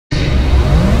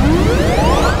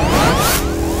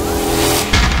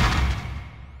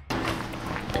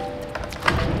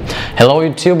Hello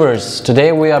YouTubers,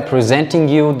 today we are presenting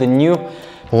you the new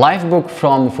Lifebook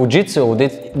from Fujitsu.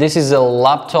 This is a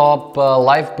laptop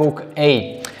Lifebook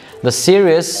A, the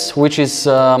series which is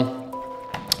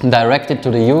directed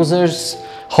to the users,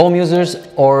 home users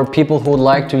or people who would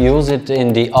like to use it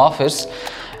in the office.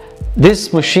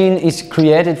 This machine is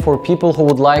created for people who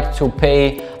would like to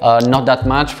pay not that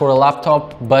much for a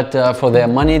laptop, but for their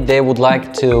money they would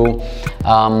like to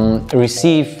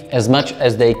receive as much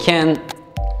as they can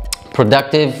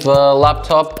productive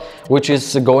laptop, which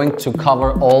is going to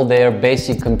cover all their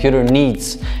basic computer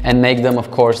needs and make them,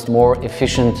 of course, more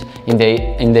efficient in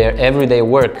their everyday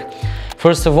work.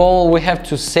 First of all, we have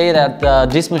to say that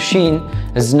this machine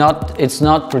is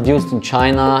not produced in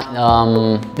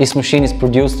China. This machine is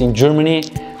produced in Germany.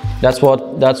 That's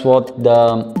what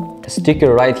the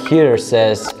sticker right here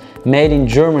says, made in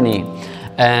Germany.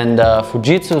 And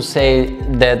Fujitsu say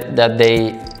that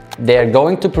they are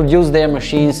going to produce their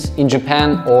machines in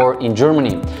Japan or in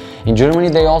Germany. In Germany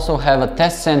they also have a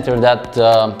test center that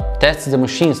tests the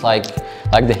machines like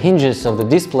the hinges of the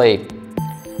display,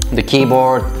 the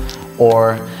keyboard,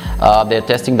 or they're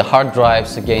testing the hard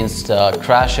drives against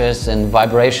crashes and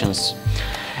vibrations.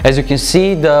 As you can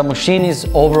see, the machine is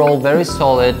overall very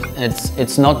solid.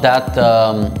 It's not that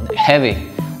heavy.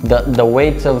 The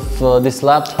weight of this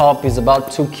laptop is about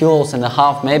 2.5 kilos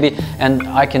maybe, and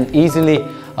I can easily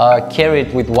carry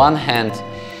it with one hand.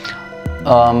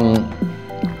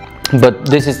 But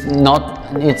this is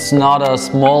it's not a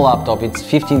small laptop. It's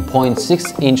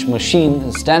 15.6-inch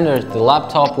machine, standard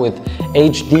laptop with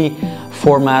HD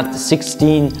format,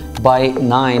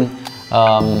 16:9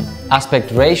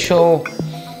 aspect ratio.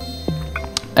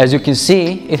 As you can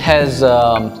see, it has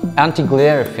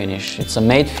anti-glare finish. It's a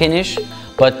matte finish,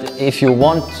 but if you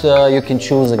want, you can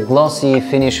choose a glossy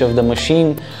finish of the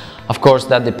machine. Of course,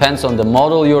 that depends on the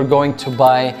model you're going to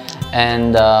buy,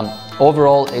 and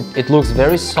overall it looks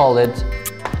very solid,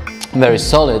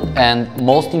 and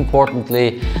most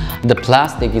importantly, the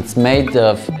plastic it's made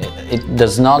of, it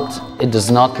does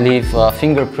not leave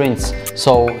fingerprints,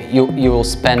 so you will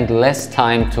spend less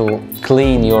time to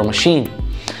clean your machine.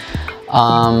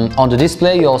 On the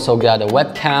display you also got a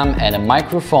webcam and a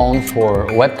microphone for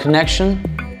web connection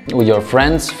with your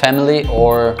friends, family,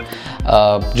 or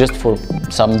just for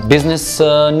some business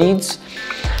needs.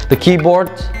 The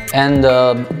keyboard and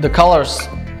the colors,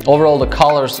 overall the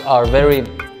colors are very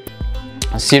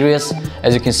serious.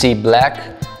 As you can see, black,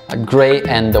 gray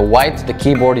and the white. The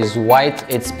keyboard is white,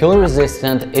 it's pill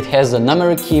resistant, it has a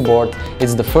numeric keyboard.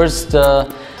 It's the first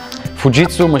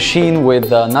Fujitsu machine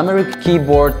with a numeric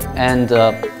keyboard, and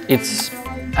it's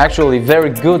actually very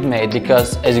good made,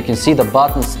 because as you can see, the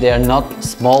buttons, they are not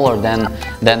smaller than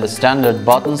the standard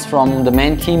buttons from the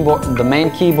main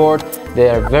keyboard. They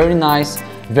are very nice,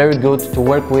 very good to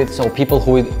work with, so people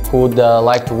who would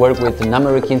like to work with the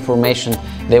numeric information,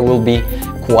 they will be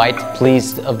quite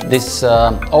pleased of this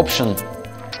option.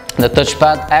 The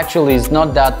touchpad actually is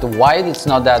not that wide, it's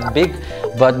not that big,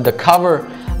 but the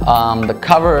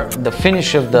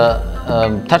finish of the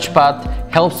touchpad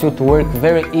helps you to work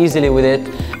very easily with it,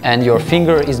 and your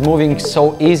finger is moving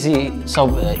so easy, so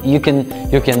you can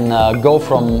go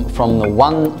from the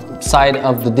one side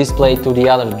of the display to the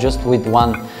other just with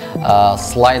one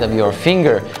slide of your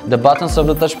finger. The buttons of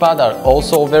the touchpad are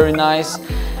also very nice,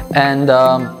 and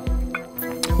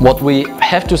what we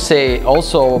have to say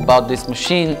also about this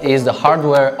machine is the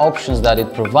hardware options that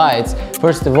it provides.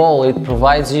 First of all, it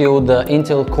provides you the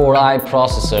Intel Core i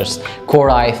processors, Core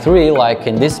i3 like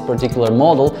in this particular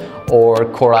model, or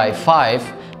Core i5,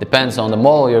 depends on the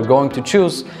model you're going to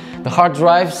choose. The hard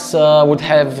drives would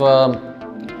have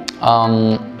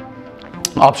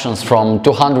options from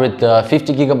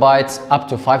 250 gigabytes up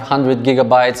to 500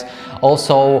 gigabytes.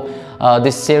 Also,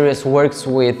 this series works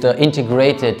with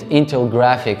integrated Intel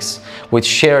graphics with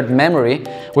shared memory,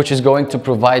 which is going to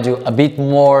provide you a bit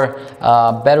more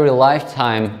battery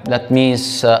lifetime. That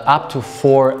means up to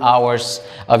 4 hours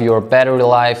of your battery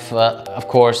life. Of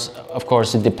course,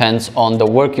 it depends on the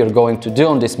work you're going to do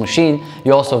on this machine.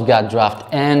 You also got draft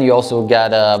N, you also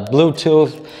got a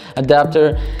Bluetooth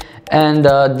adapter, and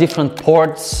different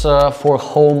ports for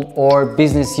home or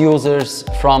business users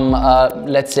from,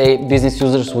 let's say, business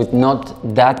users with not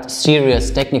that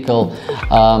serious technical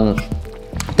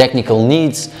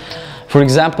needs. For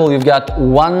example, you've got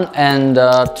 1 and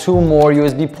 2 more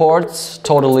USB ports,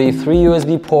 totally 3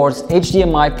 USB ports,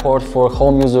 HDMI port for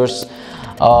home users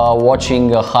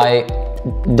watching high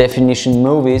definition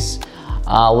movies.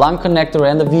 LAN connector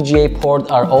and the VGA port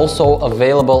are also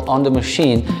available on the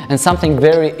machine. And something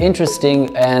very interesting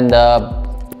and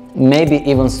maybe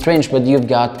even strange, but you've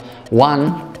got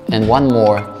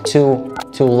two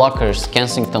two lockers,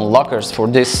 Kensington lockers for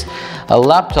this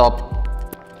laptop.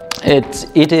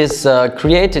 It is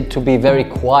created to be very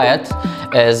quiet,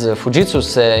 as Fujitsu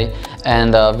say,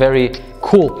 and very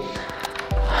cool.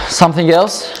 Something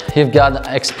else, you've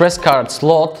got express card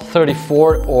slot,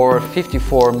 34 or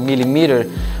 54 millimeter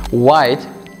wide.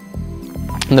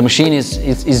 The machine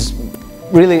is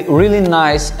really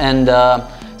nice. And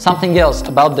something else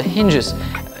about the hinges,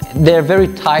 they're very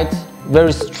tight,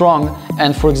 very strong,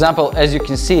 and for example, as you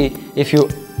can see, if you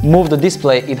move the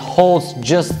display, it holds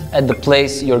just at the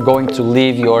place you're going to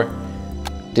leave your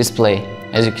display,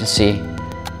 as you can see.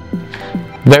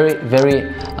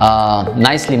 Very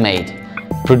nicely made.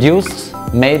 Produced,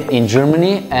 made in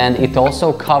Germany, and it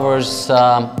also covers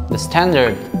the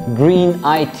standard green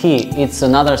IT. It's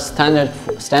another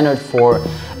standard for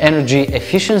energy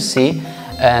efficiency,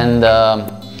 and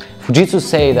Fujitsu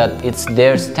say that it's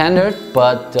their standard,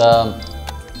 but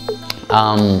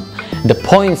the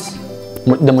points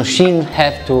the machine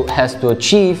has to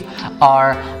achieve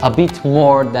are a bit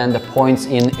more than the points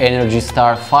in Energy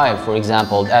Star 5, for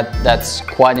example. That's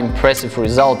quite impressive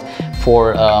result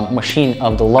for a machine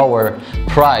of the lower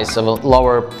price,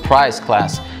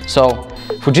 class. So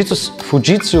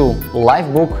Fujitsu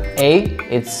Lifebook A,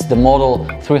 it's the model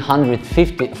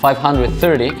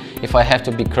 530, if I have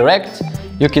to be correct.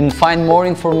 You can find more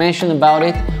information about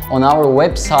it on our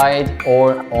website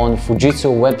or on Fujitsu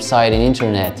website and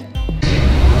internet.